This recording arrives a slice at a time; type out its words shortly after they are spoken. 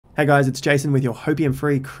Hey guys, it's Jason with your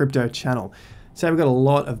hopium-free crypto channel. So we've got a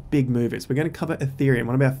lot of big movers. We're going to cover Ethereum,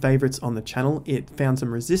 one of our favorites on the channel. It found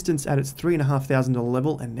some resistance at its $3,500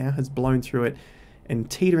 level and now has blown through it and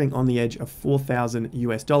teetering on the edge of 4,000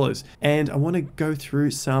 US dollars. And I want to go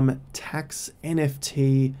through some tax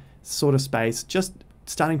NFT sort of space, just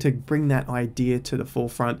starting to bring that idea to the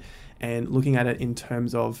forefront and looking at it in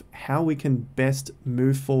terms of how we can best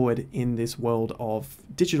move forward in this world of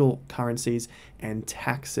digital currencies and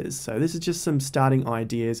taxes. So this is just some starting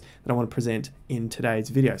ideas that I want to present in today's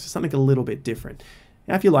video. So something a little bit different.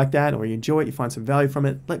 Now, if you like that or you enjoy it, you find some value from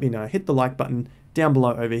it, let me know. Hit the like button down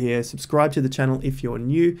below over here. Subscribe to the channel if you're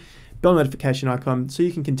new. Bell notification icon so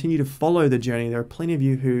you can continue to follow the journey. There are plenty of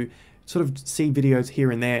you who sort of see videos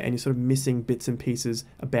here and there and you're sort of missing bits and pieces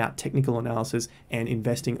about technical analysis and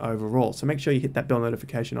investing overall. So make sure you hit that bell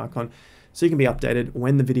notification icon so you can be updated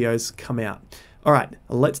when the videos come out. All right,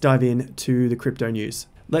 let's dive into the crypto news.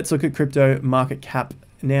 Let's look at crypto market cap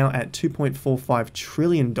now at $2.45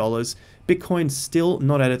 trillion. Bitcoin's still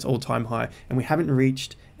not at its all-time high and we haven't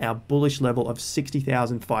reached our bullish level of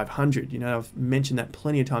 60,500. You know, I've mentioned that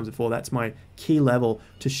plenty of times before. That's my key level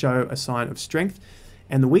to show a sign of strength.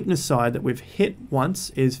 And the weakness side that we've hit once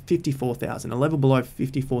is 54,000, a level below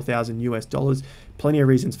 54,000 US dollars. Plenty of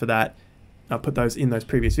reasons for that. I'll put those in those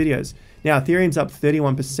previous videos. Now, Ethereum's up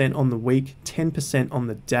 31% on the week, 10% on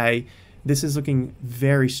the day. This is looking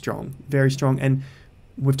very strong, and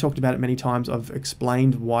we've talked about it many times. I've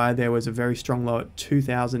explained why there was a very strong low at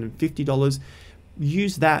 $2,050.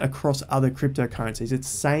 Use that across other cryptocurrencies. It's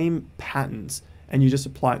same patterns, and you just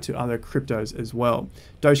apply it to other cryptos as well.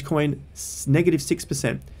 Dogecoin,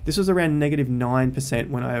 -6%. This was around -9%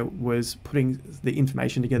 when I was putting the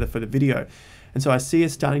information together for the video. And so I see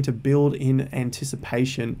it starting to build in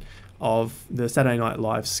anticipation of the Saturday Night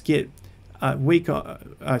Live skit.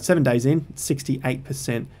 7 days in,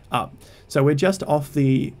 68% up. So we're just off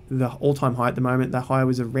the all-time high at the moment. The high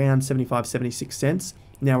was around 75, 76 cents.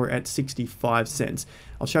 Now we're at 65 cents.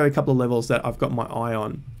 I'll show you a couple of levels that I've got my eye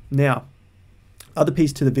on. Now, other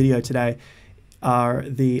piece to the video today are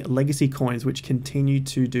the legacy coins, which continue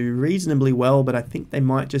to do reasonably well, but I think they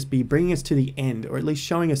might just be bringing us to the end, or at least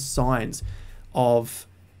showing us signs of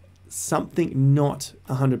something not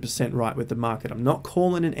 100% right with the market. I'm not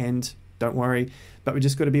calling an end, don't worry, but we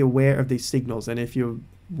just got to be aware of these signals. And if you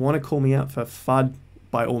want to call me out for FUD,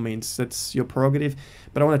 by all means, that's your prerogative,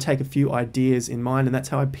 but I want to take a few ideas in mind, and that's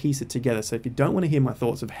how I piece it together. So if you don't want to hear my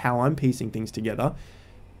thoughts of how I'm piecing things together,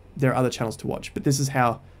 there are other channels to watch, but this is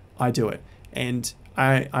how I do it. And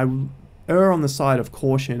I err on the side of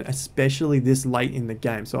caution, especially this late in the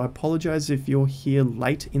game. So I apologize if you're here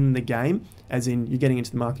late in the game, as in you're getting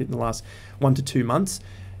into the market in the last 1 to 2 months.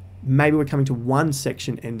 Maybe we're coming to one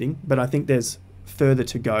section ending, but I think there's further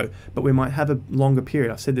to go. But we might have a longer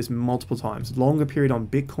period. I've said this multiple times, longer period on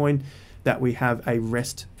Bitcoin, that we have a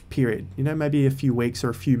rest period, you know, maybe a few weeks or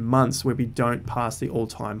a few months where we don't pass the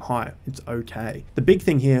all-time high. It's okay. The big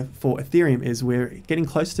thing here for Ethereum is we're getting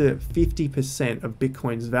close to 50% of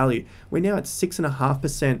Bitcoin's value. We're now at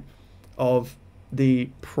 6.5% of the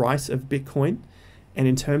price of Bitcoin. And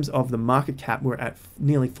in terms of the market cap, we're at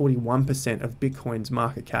nearly 41% of Bitcoin's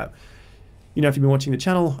market cap. You know, if you've been watching the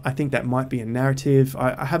channel, I think that might be a narrative.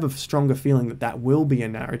 I have a stronger feeling that that will be a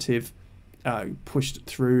narrative pushed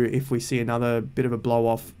through if we see another bit of a blow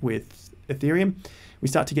off with Ethereum. We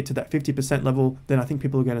start to get to that 50% level, then I think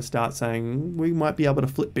people are going to start saying we might be able to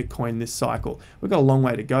flip Bitcoin this cycle. We've got a long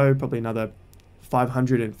way to go, probably another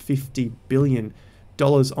 $550 billion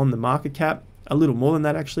on the market cap, a little more than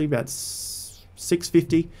that actually, about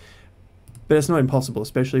 650, but it's not impossible,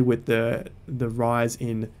 especially with the rise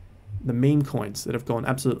in the meme coins that have gone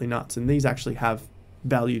absolutely nuts, and these actually have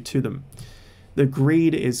value to them. The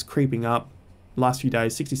greed is creeping up. Last few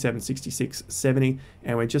days, 67, 66, 70,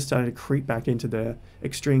 and we're just starting to creep back into the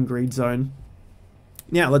extreme greed zone.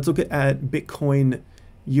 Now, let's look at Bitcoin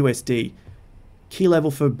USD. Key level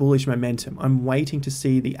for bullish momentum. I'm waiting to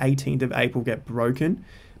see the 18th of April get broken,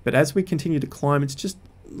 but as we continue to climb, it's just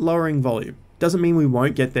lowering volume. Doesn't mean we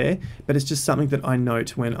won't get there, but it's just something that I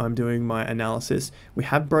note when I'm doing my analysis. We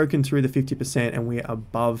have broken through the 50% and we're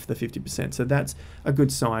above the 50%, so that's a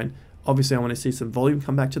good sign. Obviously, I want to see some volume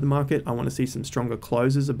come back to the market. I want to see some stronger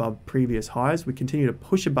closes above previous highs. We continue to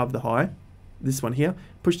push above the high. This one here,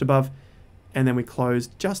 pushed above, and then we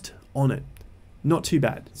closed just on it. Not too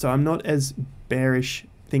bad. So I'm not as bearish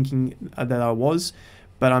thinking that I was,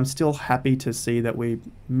 but I'm still happy to see that we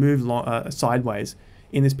move sideways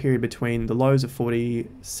in this period between the lows of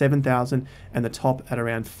 47,000 and the top at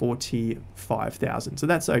around 45,000. So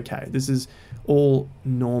that's okay. This is all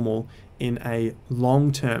normal in a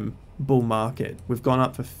long-term bull market. We've gone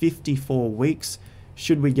up for 54 weeks.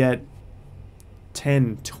 Should we get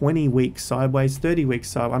 10, 20 weeks sideways, 30 weeks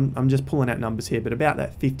sideways? I'm just pulling out numbers here, but about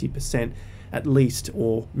that 50% at least,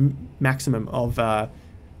 or maximum of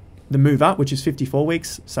the move up, which is 54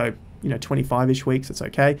 weeks. So, 25-ish weeks, it's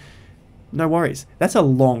okay. No worries. That's a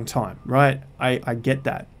long time, right? I get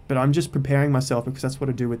that, but I'm just preparing myself because that's what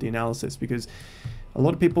I do with the analysis, because a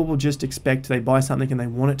lot of people will just expect they buy something and they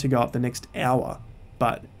want it to go up the next hour.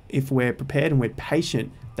 But if we're prepared and we're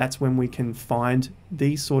patient, that's when we can find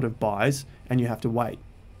these sort of buys, and you have to wait.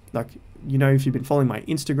 Like, if you've been following my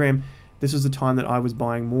Instagram, this was the time that I was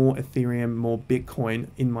buying more Ethereum, more Bitcoin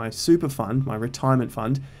in my super fund, my retirement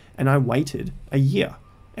fund, and I waited a year.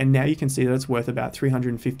 And now you can see that it's worth about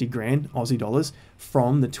 350 grand Aussie dollars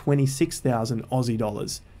from the 26,000 Aussie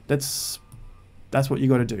dollars. That's what you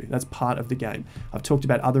got to do. That's part of the game. I've talked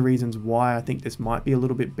about other reasons why I think this might be a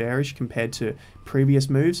little bit bearish compared to previous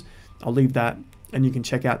moves. I'll leave that, and you can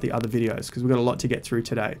check out the other videos because we've got a lot to get through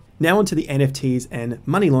today. Now onto the NFTs and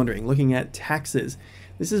money laundering, looking at taxes.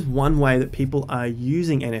 This is one way that people are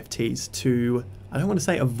using NFTs to, I don't want to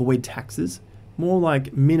say avoid taxes, more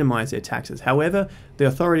like minimize their taxes. However, the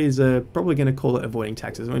authorities are probably going to call it avoiding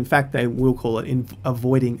taxes. In fact, they will call it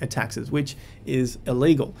avoiding taxes, which is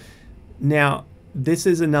illegal. Now, this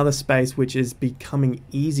is another space which is becoming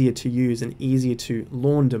easier to use and easier to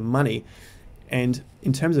launder money. And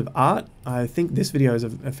in terms of art, I think this video is a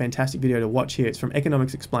fantastic video to watch here. It's from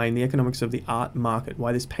Economics Explained, the economics of the art market,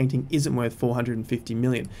 why this painting isn't worth 450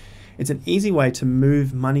 million. It's an easy way to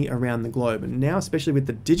move money around the globe. And now, especially with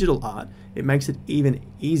the digital art, it makes it even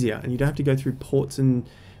easier. And you don't have to go through ports and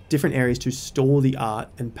different areas to store the art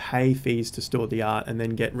and pay fees to store the art and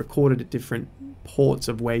then get recorded at different ports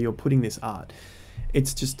of where you're putting this art.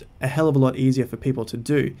 It's just a hell of a lot easier for people to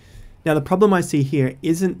do. Now, the problem I see here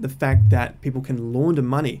isn't the fact that people can launder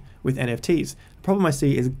money with NFTs. The problem I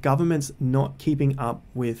see is governments not keeping up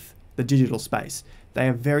with the digital space. They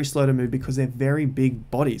are very slow to move because they're very big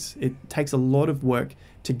bodies. It takes a lot of work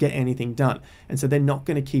to get anything done. And so they're not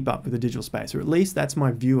going to keep up with the digital space, or at least that's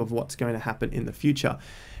my view of what's going to happen in the future.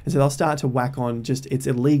 And so they'll start to whack on just it's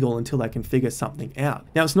illegal until they can figure something out.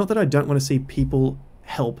 Now, it's not that I don't want to see people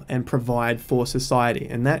help and provide for society,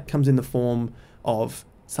 and that comes in the form of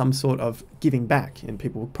some sort of giving back, and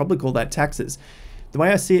people would probably call that taxes. The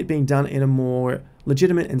way I see it being done in a more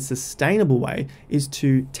legitimate and sustainable way is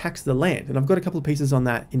to tax the land. And I've got a couple of pieces on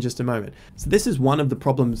that in just a moment. So this is one of the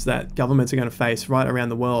problems that governments are going to face right around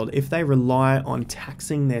the world if they rely on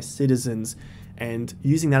taxing their citizens and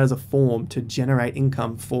using that as a form to generate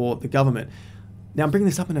income for the government. Now, I'm bringing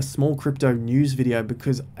this up in a small crypto news video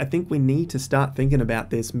because I think we need to start thinking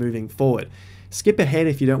about this moving forward. Skip ahead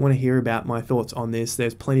if you don't want to hear about my thoughts on this.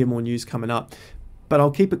 There's plenty of more news coming up, but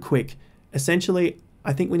I'll keep it quick. Essentially,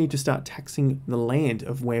 I think we need to start taxing the land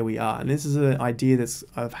of where we are. And this is an idea that's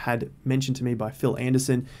I've had mentioned to me by Phillip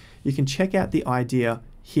Anderson. You can check out the idea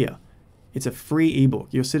here. It's a free ebook,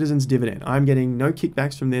 Your Citizen's Dividend. I'm getting no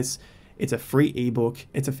kickbacks from this. It's a free ebook.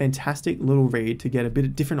 It's a fantastic little read to get a bit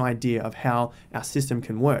of different idea of how our system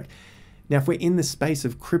can work. Now, if we're in the space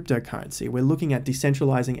of cryptocurrency, we're looking at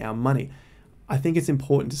decentralizing our money. I think it's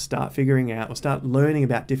important to start figuring out or start learning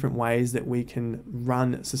about different ways that we can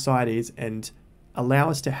run societies and allow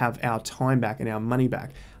us to have our time back and our money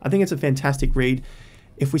back. I think it's a fantastic read.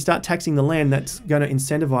 If we start taxing the land, that's going to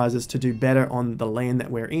incentivize us to do better on the land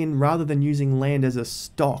that we're in, rather than using land as a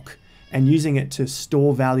stock and using it to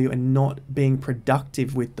store value and not being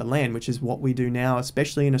productive with the land, which is what we do now,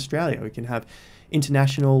 especially in Australia. We can have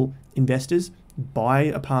international investors buy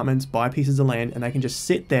apartments, buy pieces of land, and they can just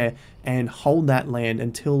sit there and hold that land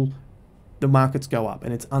until the markets go up,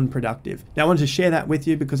 and it's unproductive. Now, I wanted to share that with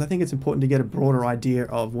you because I think it's important to get a broader idea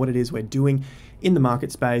of what it is we're doing in the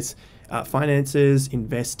market space, finances,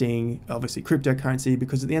 investing, obviously cryptocurrency,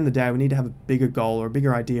 because at the end of the day, we need to have a bigger goal or a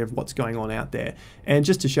bigger idea of what's going on out there. And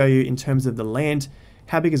just to show you in terms of the land,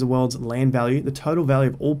 how big is the world's land value? The total value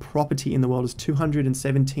of all property in the world is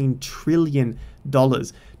 $217 trillion,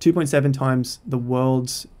 2.7 times the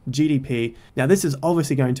world's GDP. Now, this is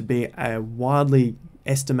obviously going to be a wildly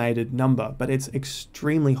estimated number, but it's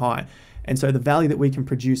extremely high. And so the value that we can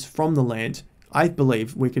produce from the land, I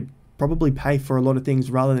believe we could probably pay for a lot of things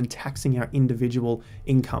rather than taxing our individual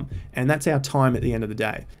income. And that's our time at the end of the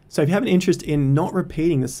day. So if you have an interest in not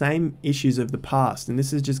repeating the same issues of the past, and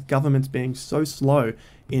this is just governments being so slow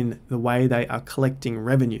in the way they are collecting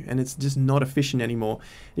revenue, and it's just not efficient anymore.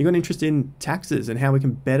 You've got an interest in taxes and how we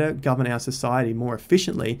can better govern our society more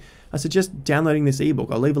efficiently, I suggest downloading this ebook.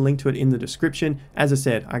 I'll leave a link to it in the description. As I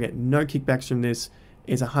said, I get no kickbacks from this.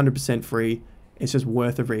 It's 100% free. it's just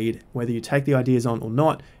worth a read. Whether you take the ideas on or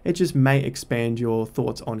not, it just may expand your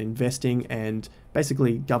thoughts on investing and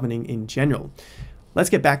basically governing in general. Let's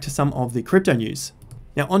get back to some of the crypto news.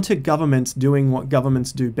 Now onto governments doing what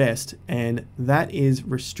governments do best, and that is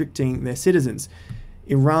restricting their citizens.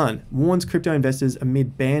 Iran warns crypto investors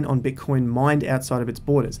amid ban on Bitcoin mined outside of its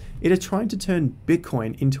borders. It is trying to turn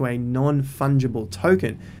Bitcoin into a non-fungible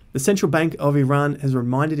token. The central bank of Iran has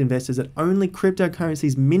reminded investors that only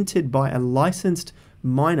cryptocurrencies minted by a licensed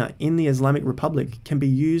miner in the Islamic Republic can be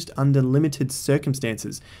used under limited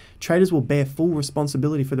circumstances. Traders will bear full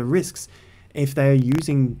responsibility for the risks if they are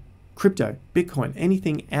using crypto, Bitcoin,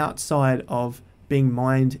 anything outside of being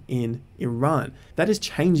mined in Iran. That is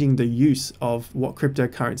changing the use of what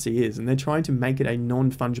cryptocurrency is, and they're trying to make it a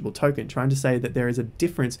non-fungible token, trying to say that there is a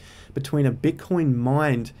difference between a Bitcoin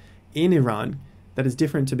mined in Iran that is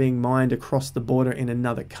different to being mined across the border in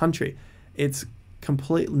another country. It's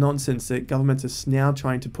complete nonsense that governments are now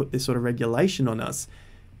trying to put this sort of regulation on us,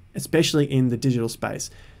 especially in the digital space.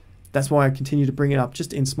 That's why I continue to bring it up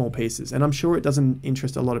just in small pieces. And I'm sure it doesn't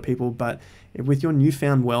interest a lot of people, but with your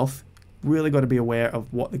newfound wealth, really got to be aware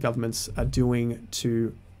of what the governments are doing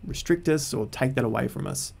to restrict us or take that away from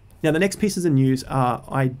us. Now, the next pieces of news are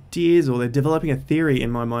ideas, or they're developing a theory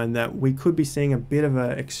in my mind that we could be seeing a bit of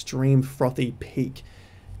an extreme frothy peak.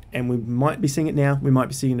 And we might be seeing it now, we might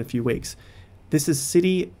be seeing it in a few weeks. This is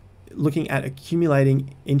Citi looking at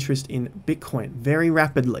accumulating interest in Bitcoin very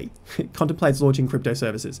rapidly. It contemplates launching crypto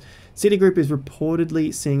services. Citigroup is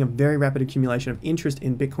reportedly seeing a very rapid accumulation of interest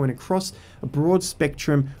in Bitcoin across a broad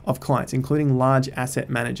spectrum of clients, including large asset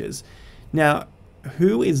managers. Now,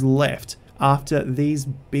 who is left after these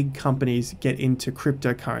big companies get into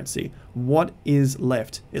cryptocurrency? What is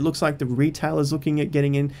left? It looks like the retailers looking at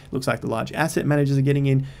getting in, it looks like the large asset managers are getting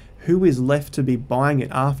in. Who is left to be buying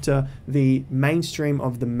it after the mainstream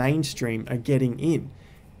of the mainstream are getting in?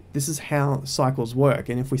 This is how cycles work.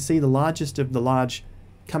 And if we see the largest of the large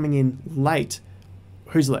coming in late,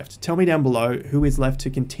 who's left? Tell me down below who is left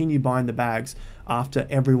to continue buying the bags after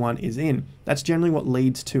everyone is in. That's generally what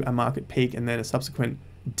leads to a market peak and then a subsequent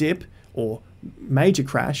dip or major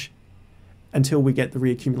crash until we get the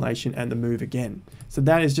reaccumulation and the move again. So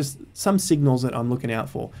that is just some signals that I'm looking out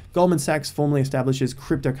for. Goldman Sachs formally establishes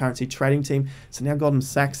cryptocurrency trading team. So now Goldman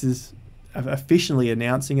Sachs is officially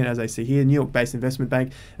announcing it, as I see here. New York-based investment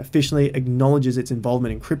bank officially acknowledges its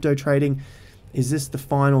involvement in crypto trading. Is this the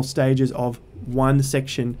final stages of one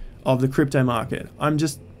section of the crypto market? I'm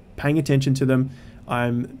just paying attention to them.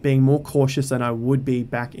 I'm being more cautious than I would be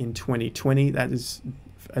back in 2020. That is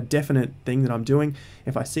a definite thing that I'm doing.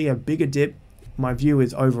 If I see a bigger dip, my view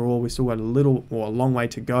is overall we've still got a little or a long way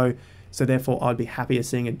to go. So therefore I'd be happier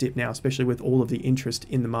seeing a dip now, especially with all of the interest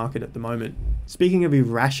in the market at the moment. Speaking of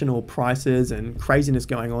irrational prices and craziness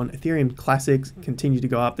going on, Ethereum Classic continue to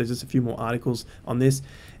go up. There's just a few more articles on this.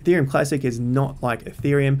 Ethereum Classic is not like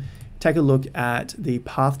Ethereum. Take a look at the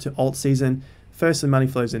path to alt season. First, the money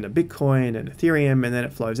flows into Bitcoin and Ethereum, and then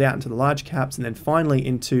it flows out into the large caps, and then finally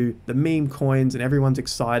into the meme coins, and everyone's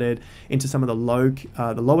excited, into some of the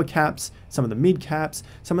lower caps, some of the mid caps,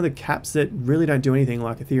 some of the caps that really don't do anything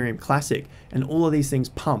like Ethereum Classic, and all of these things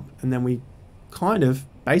pump, and then we kind of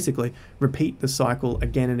basically repeat the cycle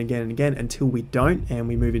again and again and again until we don't, and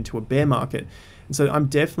we move into a bear market. And so I'm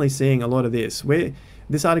definitely seeing a lot of this.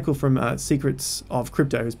 This article from Secrets of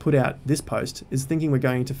Crypto has put out this post is thinking we're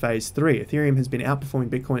going into phase 3. Ethereum has been outperforming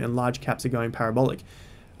Bitcoin and large caps are going parabolic.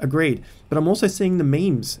 Agreed. But I'm also seeing the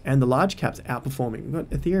memes and the large caps outperforming. We've got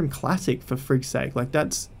Ethereum Classic, for frig's sake. Like,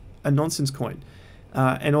 that's a nonsense coin.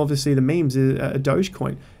 And obviously the memes is a Doge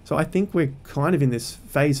coin. So I think we're kind of in this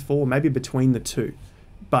phase 4, maybe between the two.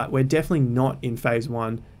 But we're definitely not in phase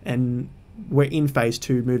 1, and we're in phase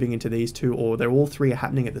 2 moving into these two, or they're all three are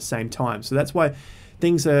happening at the same time. So that's why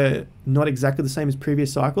things are not exactly the same as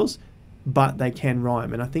previous cycles, but they can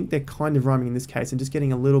rhyme. And I think they're kind of rhyming in this case and just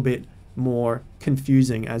getting a little bit more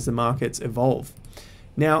confusing as the markets evolve.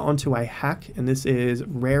 Now onto a hack, and this is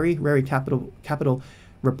Rari Capital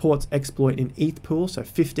reports exploit in ETH pool. So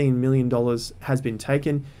 $15 million has been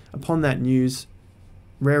taken. Upon that news,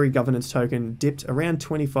 Rari governance token dipped around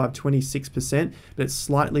 25-26%, but it's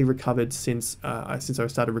slightly recovered since I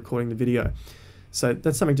started recording the video. So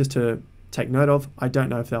that's something just to take note of. I don't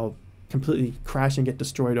know if they'll completely crash and get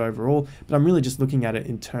destroyed overall, but I'm really just looking at it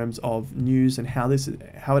in terms of news and how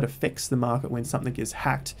it affects the market when something is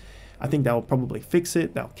hacked. I think they'll probably fix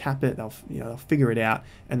it, they'll cap it, they'll figure it out,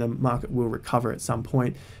 and the market will recover at some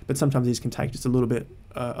point. But sometimes these can take just a little bit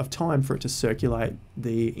of time for it to circulate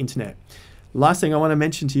the internet. Last thing I want to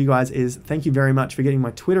mention to you guys is thank you very much for getting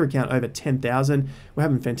my Twitter account over 10,000. We're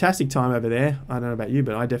having a fantastic time over there. I don't know about you,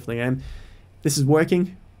 but I definitely am. this is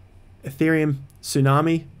working. Ethereum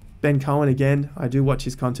tsunami. Ben Cohen again. I do watch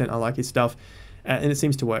his content. I like his stuff, and it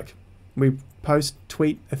seems to work. We post,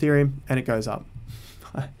 tweet Ethereum, and it goes up.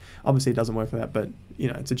 Obviously, it doesn't work for that, but you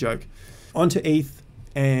know, it's a joke. On to ETH,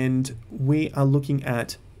 and we are looking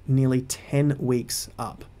at nearly 10 weeks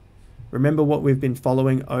up. Remember what we've been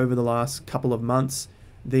following over the last couple of months.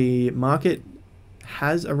 The market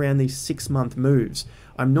has around these 6-month moves.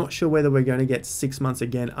 I'm not sure whether we're going to get 6 months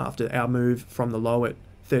again after our move from the low at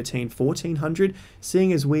 1400,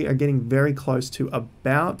 seeing as we are getting very close to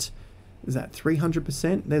about, is that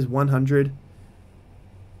 300%? There's 100.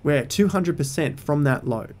 We're at 200% from that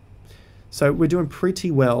low. So we're doing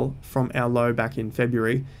pretty well from our low back in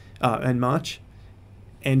February and March.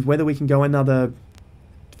 And whether we can go another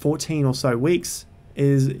 14 or so weeks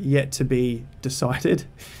is yet to be decided.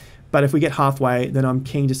 But if we get halfway, then I'm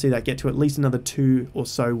keen to see that get to at least another 2 or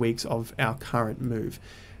so weeks of our current move.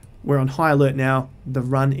 We're on high alert now. The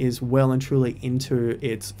run is well and truly into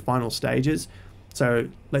its final stages. So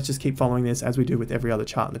let's just keep following this as we do with every other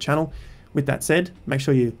chart on the channel. With that said, make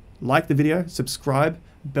sure you like the video, subscribe,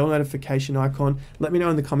 bell notification icon. Let me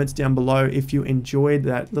know in the comments down below if you enjoyed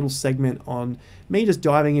that little segment on me just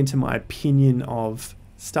diving into my opinion of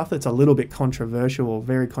stuff that's a little bit controversial or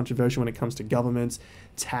very controversial when it comes to governments,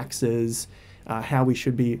 taxes, how we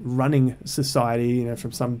should be running society, you know,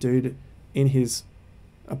 from some dude in his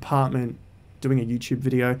apartment doing a YouTube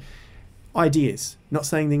video. Ideas, not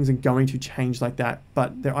saying things are going to change like that,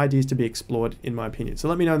 but they're ideas to be explored in my opinion. So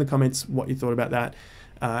let me know in the comments what you thought about that,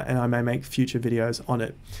 and I may make future videos on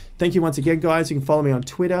it. Thank you once again, guys. You can follow me on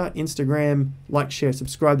Twitter, Instagram, like, share,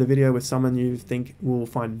 subscribe the video with someone you think will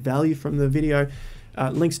find value from the video.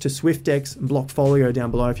 Links to SwiftX and Blockfolio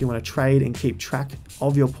down below if you want to trade and keep track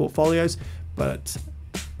of your portfolios. But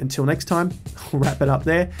until next time, I'll wrap it up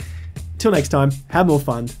there. Till next time, have more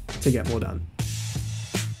fun to get more done.